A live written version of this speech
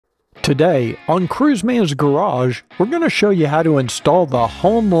Today on Cruiseman's Garage, we're going to show you how to install the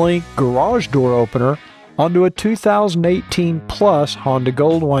HomeLink garage door opener onto a 2018 Plus Honda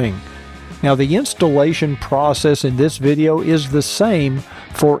Goldwing. Now, the installation process in this video is the same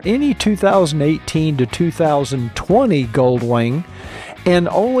for any 2018 to 2020 Goldwing, and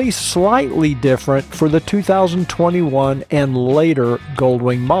only slightly different for the 2021 and later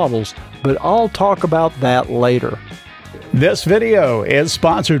Goldwing models, but I'll talk about that later. This video is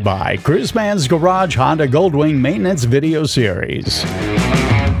sponsored by Cruiseman's Garage Honda Goldwing Maintenance Video Series.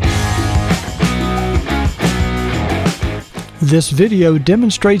 This video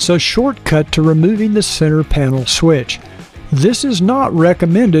demonstrates a shortcut to removing the center panel switch. This is not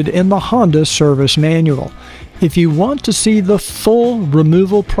recommended in the Honda service manual. If you want to see the full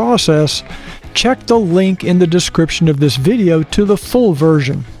removal process, check the link in the description of this video to the full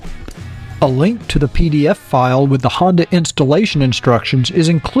version. A link to the PDF file with the Honda installation instructions is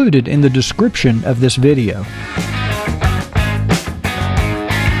included in the description of this video.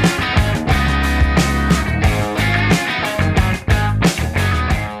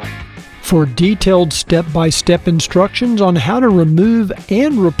 For detailed step-by-step instructions on how to remove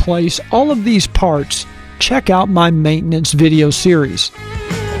and replace all of these parts, check out my maintenance video series.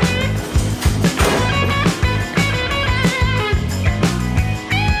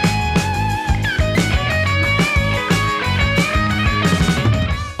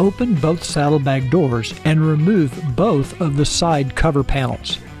 Open both saddlebag doors and remove both of the side cover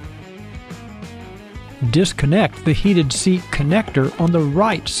panels. Disconnect the heated seat connector on the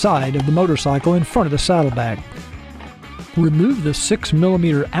right side of the motorcycle in front of the saddlebag. Remove the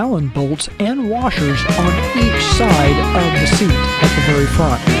 6mm Allen bolts and washers on each side of the seat at the very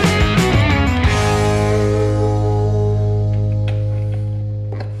front.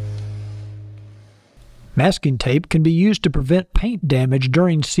 Masking tape can be used to prevent paint damage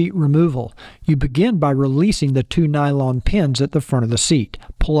during seat removal. You begin by releasing the two nylon pins at the front of the seat.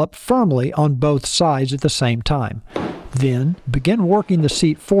 Pull up firmly on both sides at the same time. Then, begin working the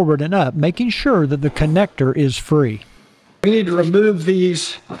seat forward and up, making sure that the connector is free. We need to remove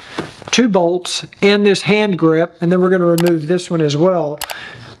these two bolts and this hand grip, and then we're going to remove this one as well.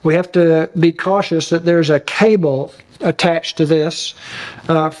 We have to be cautious that there's a cable attached to this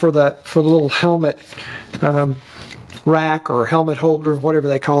for the little helmet rack or helmet holder, whatever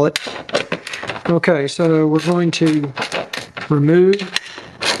they call it. Okay, so we're going to remove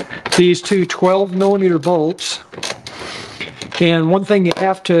these two 12mm bolts. And one thing you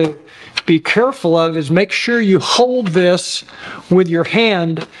have to be careful of is make sure you hold this with your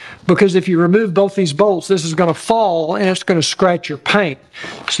hand, because if you remove both these bolts, this is going to fall and it's going to scratch your paint.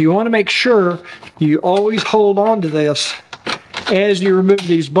 So you want to make sure you always hold on to this as you remove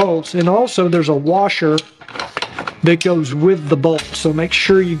these bolts. And also there's a washer that goes with the bolt, so make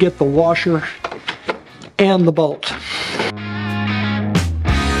sure you get the washer and the bolt.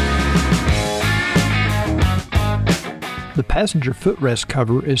 The passenger footrest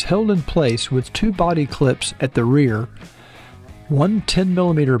cover is held in place with two body clips at the rear, one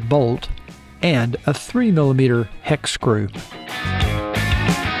 10mm bolt, and a 3mm hex screw.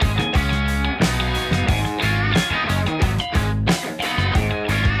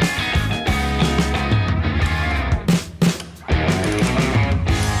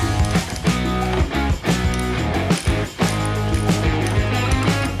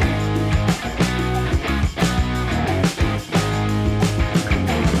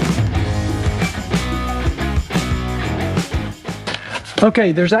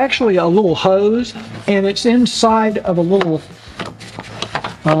 Okay, there's actually a little hose, and it's inside of a little,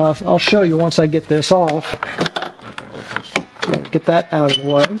 I'll show you once I get this off. Get that out of the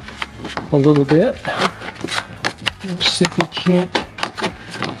way a little bit. Let's see if we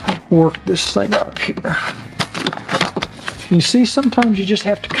can't work this thing up here. You see, sometimes you just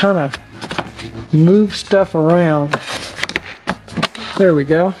have to kind of move stuff around. There we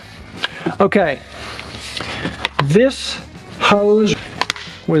go. Okay, this hose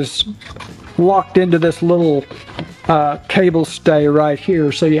was locked into this little cable stay right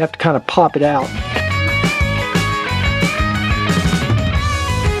here, so you have to kind of pop it out.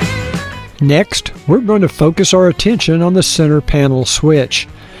 Next, we're going to focus our attention on the center panel switch.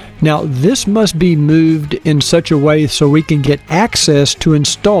 Now, this must be moved in such a way so we can get access to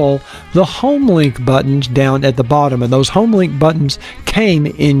install the HomeLink buttons down at the bottom, and those HomeLink buttons came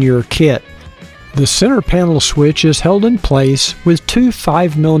in your kit. The center panel switch is held in place with two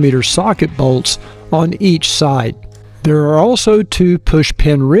 5mm socket bolts on each side. There are also two push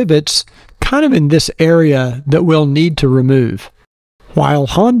pin rivets kind of in this area that we'll need to remove. While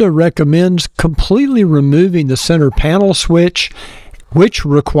Honda recommends completely removing the center panel switch which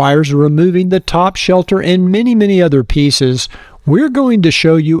requires removing the top shelter and many other pieces, we're going to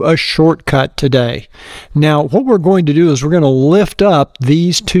show you a shortcut today. Now, what we're going to do is we're going to lift up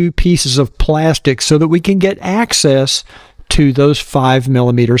these two pieces of plastic so that we can get access to those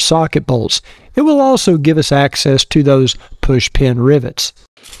 5mm socket bolts. It will also give us access to those push pin rivets.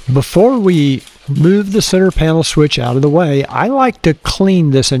 Before we move the center panel switch out of the way, I like to clean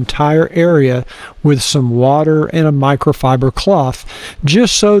this entire area with some water and a microfiber cloth,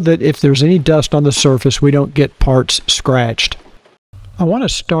 just so that if there's any dust on the surface, we don't get parts scratched. I want to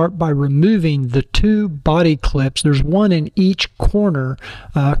start by removing the two body clips. There's one in each corner,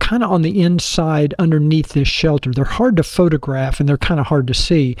 kind of on the inside underneath this shelter. They're hard to photograph and they're kind of hard to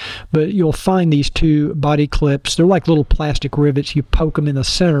see, but you'll find these two body clips. They're like little plastic rivets. You poke them in the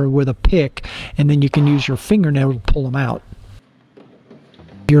center with a pick, and then you can use your fingernail to pull them out.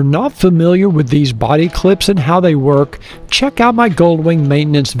 If you're not familiar with these body clips and how they work, check out my Goldwing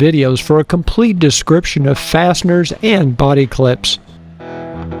maintenance videos for a complete description of fasteners and body clips.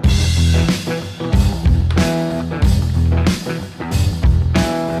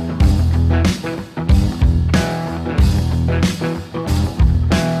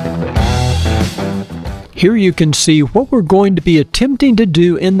 Here you can see what we're going to be attempting to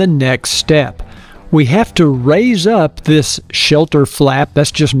do in the next step. We have to raise up this shelter flap, that's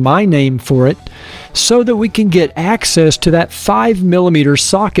just my name for it, so that we can get access to that 5mm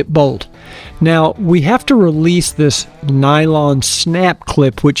socket bolt. Now, we have to release this nylon snap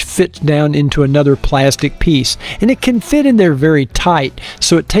clip which fits down into another plastic piece, and it can fit in there very tight,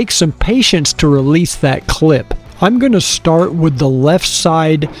 so it takes some patience to release that clip. I'm going to start with the left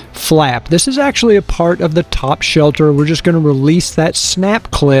side flap. This is actually a part of the top shelter. We're just going to release that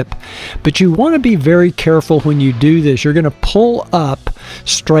snap clip, but you want to be very careful when you do this. You're going to pull up,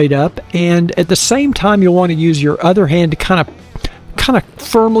 straight up, and at the same time you'll want to use your other hand to kind of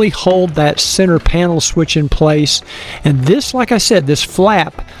firmly hold that center panel switch in place. And this, like I said, this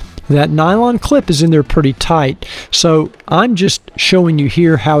flap, that nylon clip is in there pretty tight, so I'm just showing you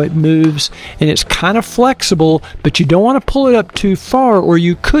here how it moves, and it's kind of flexible, but you don't want to pull it up too far or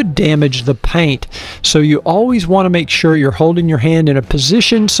you could damage the paint. So you always want to make sure you're holding your hand in a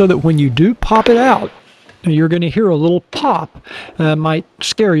position so that when you do pop it out, you're going to hear a little pop. Might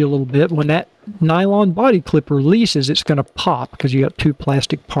scare you a little bit. When that nylon body clip releases, it's going to pop because you got two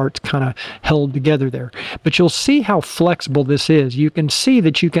plastic parts kind of held together there. But you'll see how flexible this is. You can see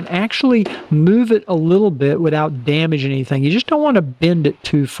that you can actually move it a little bit without damaging anything. You just don't want to bend it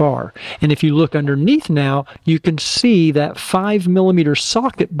too far. And if you look underneath now, you can see that 5mm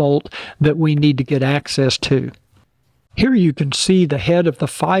socket bolt that we need to get access to. Here you can see the head of the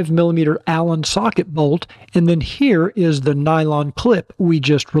 5mm Allen socket bolt, and then here is the nylon clip we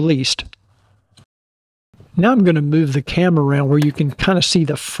just released. Now I'm going to move the camera around where you can kind of see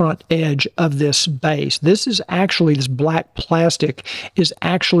the front edge of this base. This black plastic is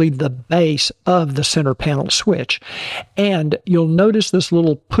actually the base of the center panel switch. And you'll notice this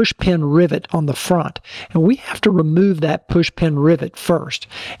little push pin rivet on the front. And we have to remove that push pin rivet first.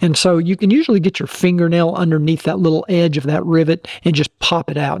 And so you can usually get your fingernail underneath that little edge of that rivet and just pop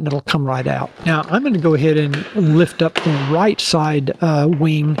it out and it'll come right out. Now I'm going to go ahead and lift up the right side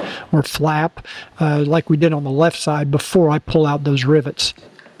wing or flap like we did on the left side before I pull out those rivets.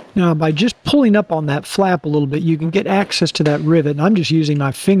 Now, by just pulling up on that flap a little bit, you can get access to that rivet, and I'm just using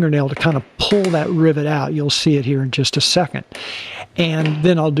my fingernail to kind of pull that rivet out. You'll see it here in just a second. And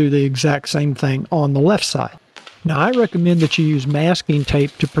then I'll do the exact same thing on the left side. Now, I recommend that you use masking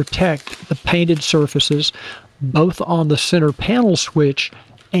tape to protect the painted surfaces, both on the center panel switch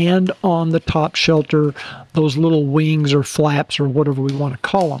and on the top shelter, those little wings or flaps or whatever we want to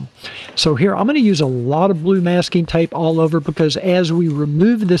call them. So here I'm going to use a lot of blue masking tape all over, because as we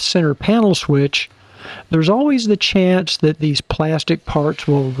remove this center panel switch, there's always the chance that these plastic parts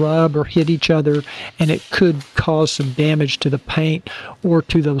will rub or hit each other, and it could cause some damage to the paint or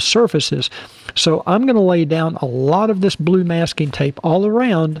to those surfaces. So I'm going to lay down a lot of this blue masking tape all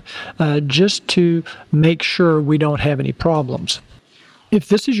around just to make sure we don't have any problems. If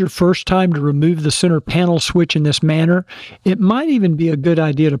this is your first time to remove the center panel switch in this manner, it might even be a good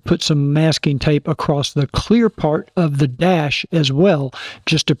idea to put some masking tape across the clear part of the dash as well,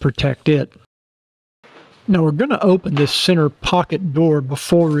 just to protect it. Now we're going to open this center pocket door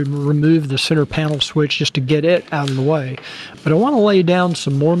before we remove the center panel switch, just to get it out of the way. But I want to lay down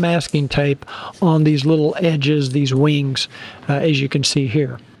some more masking tape on these little edges, these wings, as you can see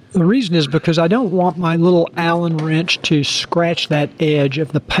here. The reason is because I don't want my little Allen wrench to scratch that edge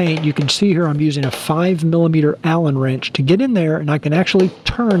of the paint. You can see here I'm using a 5mm Allen wrench to get in there, and I can actually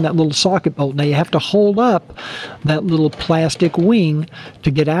turn that little socket bolt. Now you have to hold up that little plastic wing to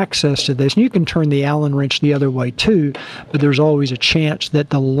get access to this. And you can turn the Allen wrench the other way too, but there's always a chance that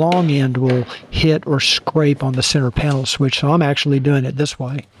the long end will hit or scrape on the center panel switch, so I'm actually doing it this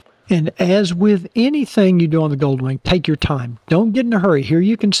way. And as with anything you do on the Goldwing, take your time. Don't get in a hurry. Here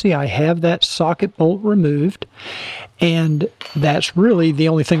you can see I have that socket bolt removed, and that's really the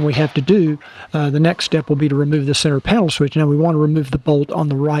only thing we have to do. The next step will be to remove the center panel switch. Now we want to remove the bolt on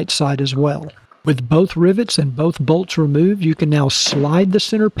the right side as well. With both rivets and both bolts removed, you can now slide the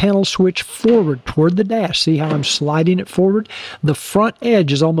center panel switch forward toward the dash. See how I'm sliding it forward? The front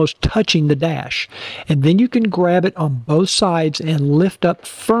edge is almost touching the dash. And then you can grab it on both sides and lift up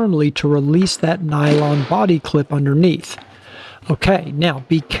firmly to release that nylon body clip underneath. Okay, now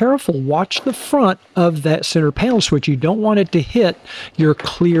be careful. Watch the front of that center panel switch. You don't want it to hit your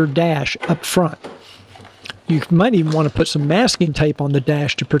clear dash up front. You might even want to put some masking tape on the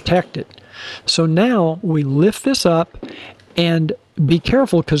dash to protect it. So now we lift this up, and be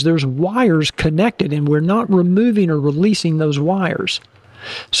careful because there's wires connected and we're not removing or releasing those wires.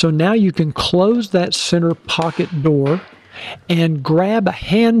 So now you can close that center pocket door and grab a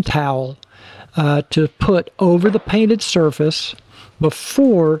hand towel to put over the painted surface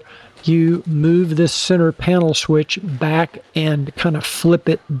before you move this center panel switch back and kind of flip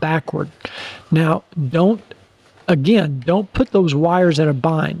it backward. Now don't put those wires in a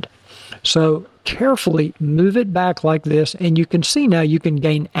bind. So carefully move it back like this, and you can see now you can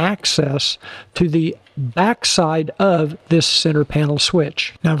gain access to the back side of this center panel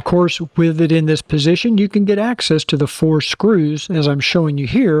switch. Now, of course, with it in this position, you can get access to the 4 screws, as I'm showing you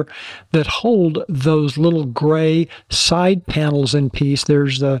here, that hold those little gray side panels in piece.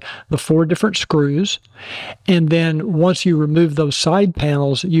 There's the 4 different screws. And then once you remove those side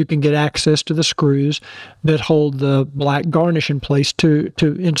panels, you can get access to the screws that hold the black garnish in place to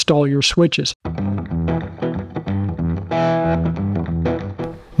install your switches.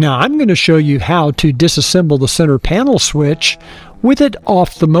 Now I'm going to show you how to disassemble the center panel switch with it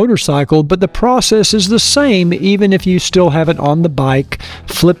off the motorcycle, but the process is the same even if you still have it on the bike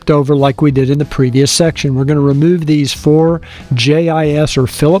flipped over like we did in the previous section. We're going to remove these 4 JIS or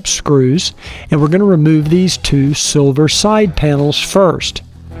Phillips screws, and we're going to remove these 2 silver side panels first.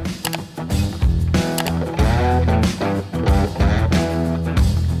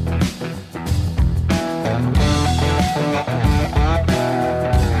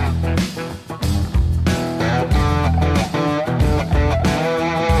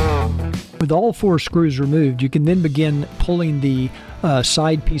 With all 4 screws removed, you can then begin pulling the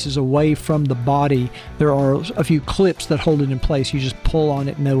side pieces away from the body. There are a few clips that hold it in place. You just pull on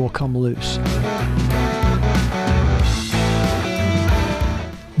it and it will come loose.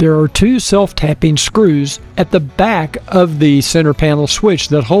 There are 2 self-tapping screws at the back of the center panel switch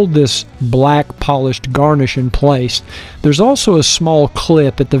that hold this black polished garnish in place. There's also a small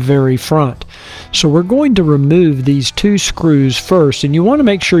clip at the very front. So we're going to remove these 2 screws first, and you want to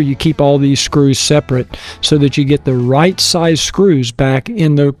make sure you keep all these screws separate so that you get the right size screws back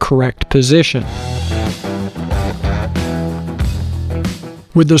in the correct position.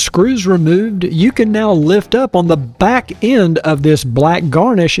 With the screws removed, you can now lift up on the back end of this black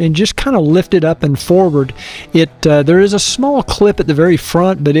garnish and just kind of lift it up and forward. There is a small clip at the very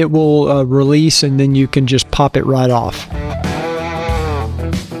front, but it will release, and then you can just pop it right off.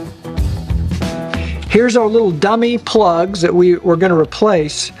 Here's our little dummy plugs that we're going to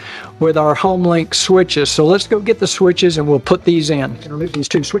replace with our HomeLink switches. So let's go get the switches and we'll put these in. Remove these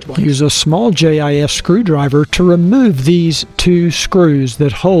 2 switch blades. Use a small JIS screwdriver to remove these 2 screws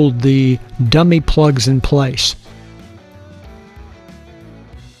that hold the dummy plugs in place.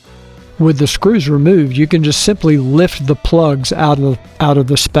 With the screws removed, you can just simply lift the plugs out of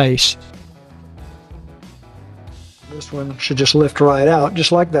the space. This one should just lift right out,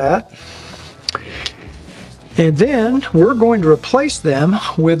 just like that. And then we're going to replace them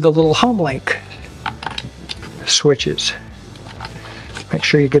with the little HomeLink switches. Make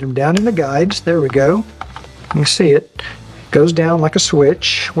sure you get them down in the guides. There we go. You see it. Goes down like a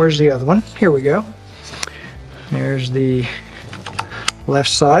switch. Where's the other one? Here we go. There's the left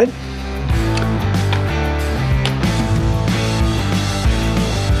side.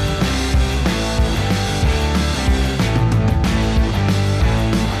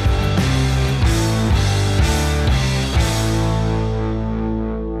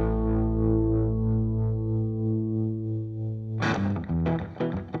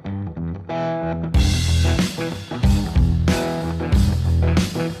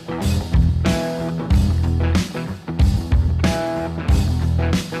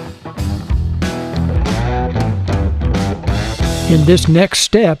 In this next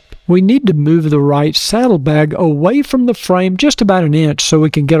step, we need to move the right saddlebag away from the frame just about an inch so we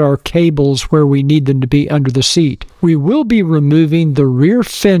can get our cables where we need them to be under the seat. We will be removing the rear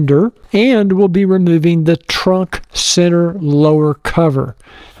fender and we'll be removing the trunk center lower cover.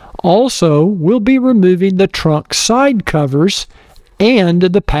 Also, we'll be removing the trunk side covers and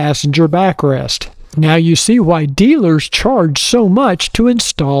the passenger backrest. Now you see why dealers charge so much to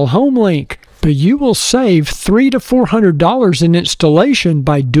install HomeLink. But you will save $300 to $400 in installation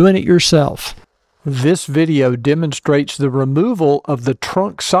by doing it yourself. This video demonstrates the removal of the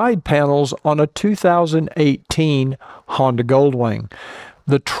trunk side panels on a 2018 Honda Goldwing.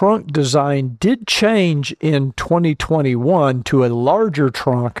 The trunk design did change in 2021 to a larger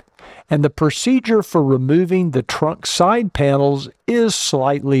trunk, and the procedure for removing the trunk side panels is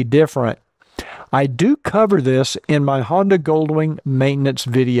slightly different. I do cover this in my Honda Goldwing maintenance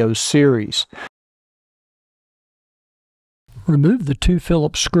video series. Remove the two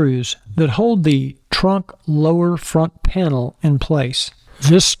Phillips screws that hold the trunk lower front panel in place.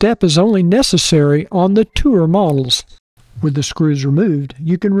 This step is only necessary on the tour models. With the screws removed,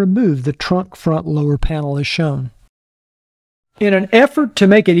 you can remove the trunk front lower panel as shown. In an effort to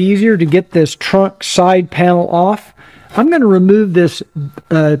make it easier to get this trunk side panel off, I'm going to remove this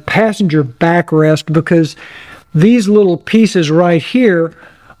passenger backrest because these little pieces right here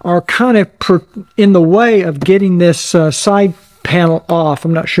are kind of in the way of getting this side panel off.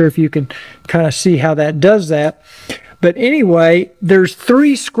 I'm not sure if you can kind of see how that does that. But anyway, there's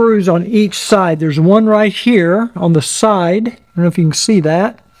 3 screws on each side. There's one right here on the side. I don't know if you can see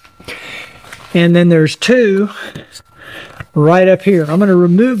that. And then there's 2 right up here. I'm going to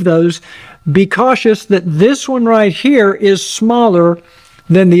remove those. Be cautious that this one right here is smaller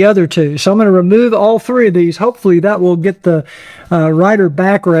than the other 2. So I'm going to remove all 3 of these. Hopefully that will get the rider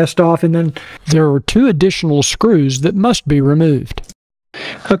backrest off. And then there are 2 additional screws that must be removed.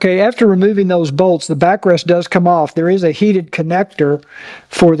 Okay, after removing those bolts, the backrest does come off. There is a heated connector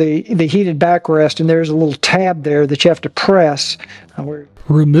for the heated backrest, and there's a little tab there that you have to press.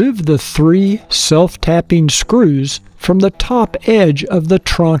 Remove the 3 self-tapping screws from the top edge of the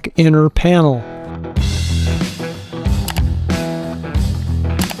trunk inner panel.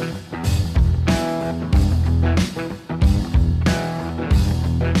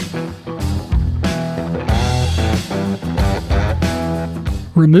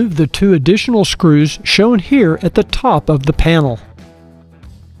 Remove the 2 additional screws shown here at the top of the panel.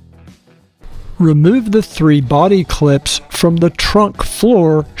 Remove the 3 body clips from the trunk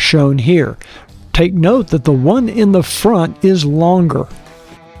floor shown here. Take note that the one in the front is longer.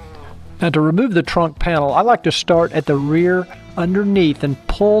 Now to remove the trunk panel, I like to start at the rear underneath and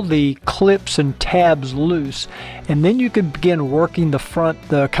pull the clips and tabs loose, and then you can begin working the front,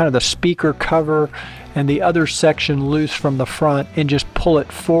 the kind of the speaker cover and the other section loose from the front, and just pull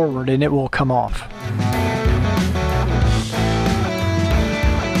it forward and it will come off.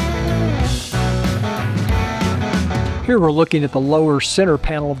 Here we're looking at the lower center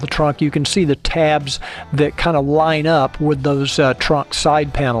panel of the trunk. You can see the tabs that kind of line up with those trunk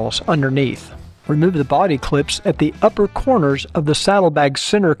side panels underneath. Remove the body clips at the upper corners of the saddlebag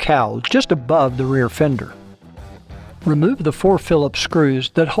center cowl, just above the rear fender. Remove the 4 Phillips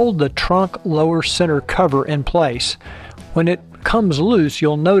screws that hold the trunk lower center cover in place. When it comes loose,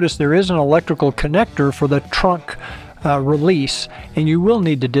 you'll notice there is an electrical connector for the trunk release, and you will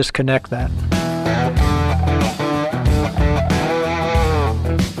need to disconnect that.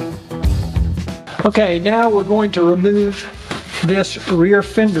 Okay, now we're going to remove this rear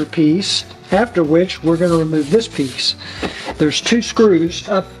fender piece, after which we're going to remove this piece. There's 2 screws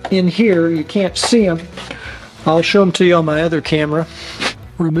up in here. You can't see them. I'll show them to you on my other camera.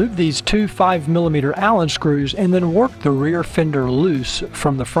 Remove these 2 5mm Allen screws and then work the rear fender loose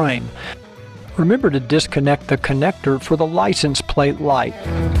from the frame. Remember to disconnect the connector for the license plate light.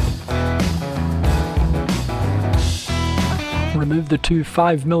 Remove the 2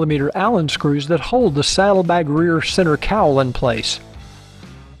 5mm Allen screws that hold the saddlebag rear center cowl in place.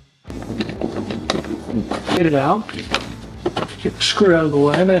 Get it out. Get the screw out of the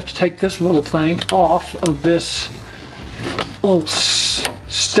way. I'm going to have to take this little thing off of this little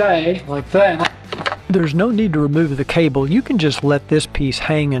stay like that. There's no need to remove the cable. You can just let this piece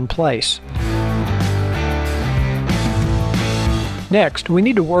hang in place. Next, we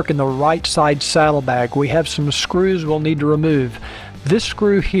need to work in the right side saddlebag. We have some screws we'll need to remove. This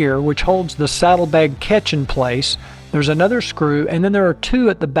screw here, which holds the saddlebag catch in place. There's another screw, and then there are 2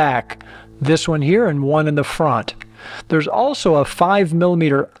 at the back. This one here and 1 in the front. There's also a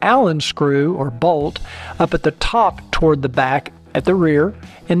 5mm Allen screw or bolt up at the top toward the back at the rear,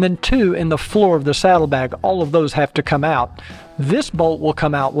 and then 2 in the floor of the saddlebag. All of those have to come out. This bolt will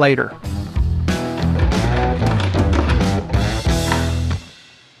come out later.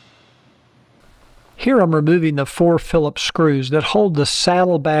 Here I'm removing the 4 Phillips screws that hold the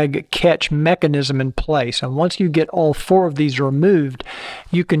saddlebag catch mechanism in place. And once you get all 4 of these removed,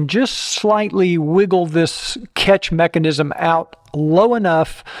 you can just slightly wiggle this catch mechanism out low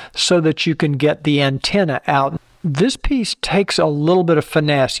enough so that you can get the antenna out. This piece takes a little bit of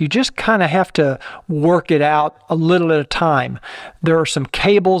finesse. You just kind of have to work it out a little at a time. There are some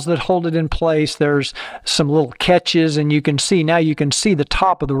cables that hold it in place. There's some little catches, and you can see the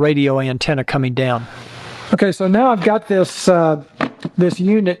top of the radio antenna coming down. Okay, so now I've got this this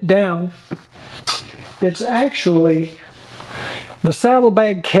unit down. It's actually the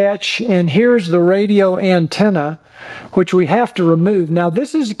saddlebag catch, and here's the radio antenna, which we have to remove. Now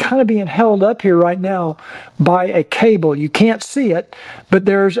this is kind of being held up here right now by a cable. You can't see it, but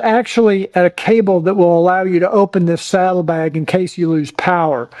there's actually a cable that will allow you to open this saddlebag in case you lose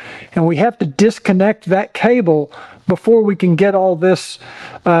power. And we have to disconnect that cable before we can get all this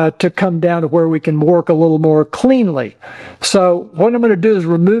to come down to where we can work a little more cleanly. So what I'm going to do is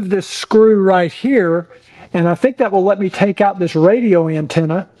remove this screw right here, and I think that will let me take out this radio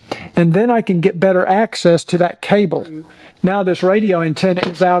antenna, and then I can get better access to that cable. Now this radio antenna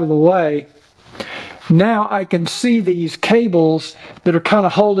is out of the way. Now I can see these cables that are kind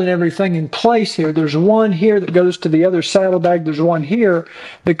of holding everything in place here. There's one here that goes to the other saddlebag. There's one here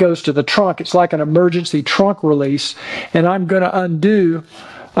that goes to the trunk. It's like an emergency trunk release. And I'm going to undo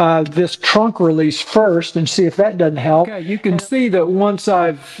this trunk release first and see if that doesn't help. Okay, you can see that once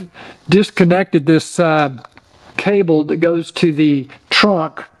I've disconnected this cable that goes to the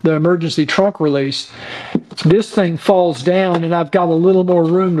trunk, the emergency trunk release, this thing falls down and I've got a little more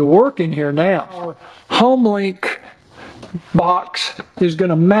room to work in here now. Our HomeLink box is going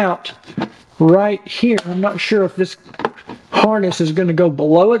to mount right here. I'm not sure if this harness is going to go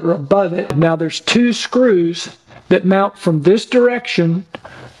below it or above it. Now there's 2 screws that mount from this direction.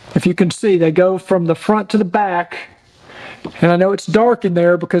 If you can see, they go from the front to the back. And I know it's dark in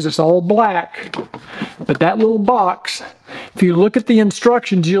there because it's all black, but that little box, if you look at the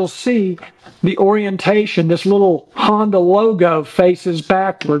instructions, you'll see the orientation. This little Honda logo faces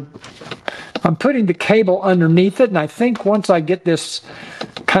backward. I'm putting the cable underneath it, and I think once I get this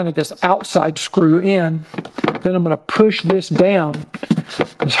this outside screw in, then I'm going to push this down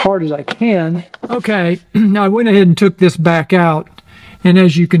as hard as I can. Okay, now I went ahead and took this back out, and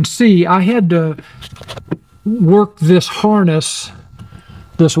as you can see, I had to work this harness,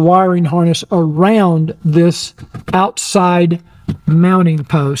 this wiring harness, around this outside mounting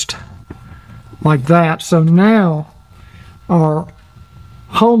post like that. So now our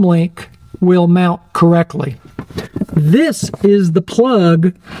HomeLink will mount correctly. This is the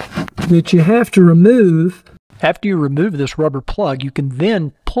plug that you have to remove. After you remove this rubber plug, you can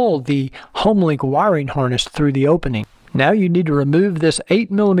then pull the HomeLink wiring harness through the opening. Now you need to remove this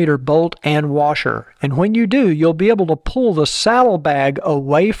 8mm bolt and washer, and when you do, you'll be able to pull the saddlebag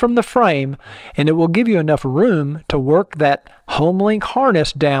away from the frame, and it will give you enough room to work that HomeLink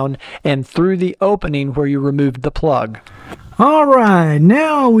harness down and through the opening where you removed the plug. Alright,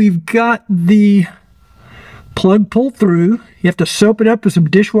 now we've got the plug pulled through. You have to soap it up with some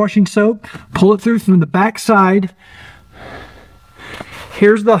dishwashing soap, pull it through from the back side.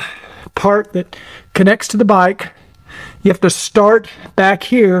 Here's the part that connects to the bike. You have to start back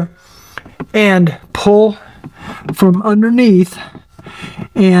here and pull from underneath,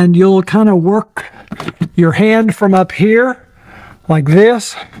 and you'll kind of work your hand from up here like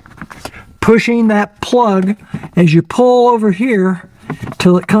this, pushing that plug as you pull over here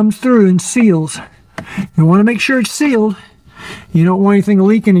till it comes through and seals. You want to make sure it's sealed. You don't want anything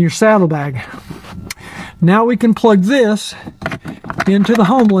leaking in your saddlebag. Now we can plug this into the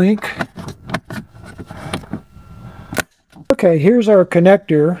HomeLink. Okay, here's our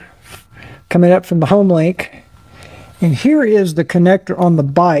connector coming up from the HomeLink, and here is the connector on the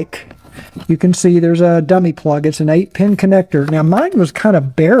bike. You can see there's a dummy plug. It's an 8-pin connector. Now mine was kind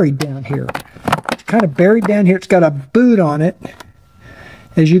of buried down here. It's got a boot on it.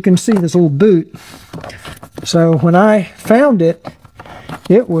 As you can see, this little boot. So when I found it,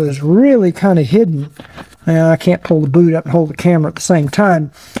 it was really kind of hidden. Now, I can't pull the boot up and hold the camera at the same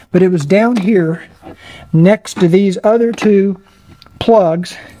time, but it was down here next to these other 2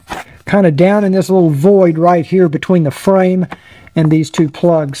 plugs, kind of down in this little void right here between the frame and these 2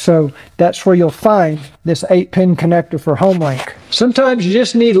 plugs. So that's where you'll find this 8-pin connector for HomeLink. Sometimes you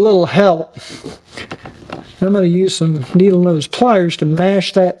just need a little help. I'm going to use some needle nose pliers to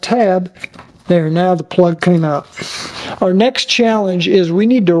mash that tab. There, now the plug came out. Our next challenge is we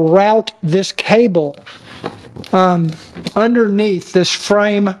need to route this cable underneath this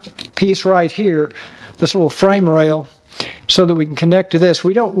frame piece right here, this little frame rail, so that we can connect to this.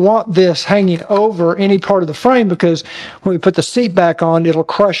 We don't want this hanging over any part of the frame because when we put the seat back on, it'll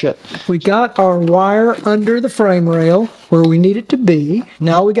crush it. We got our wire under the frame rail where we need it to be.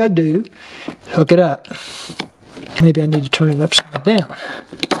 Now all we got to do, hook it up. Maybe I need to turn it upside down.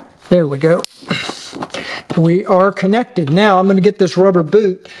 There we go. We are connected. Now I'm going to get this rubber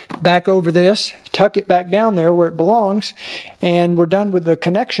boot back over this, tuck it back down there where it belongs, and we're done with the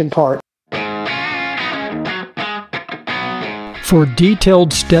connection part. For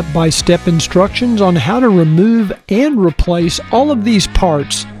detailed step-by-step instructions on how to remove and replace all of these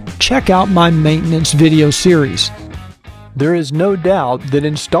parts, check out my maintenance video series. There is no doubt that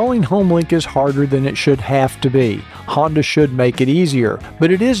installing HomeLink is harder than it should have to be. Honda should make it easier,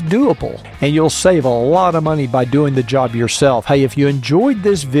 but it is doable, and you'll save a lot of money by doing the job yourself. Hey, if you enjoyed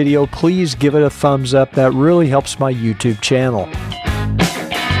this video, please give it a thumbs up. That really helps my YouTube channel.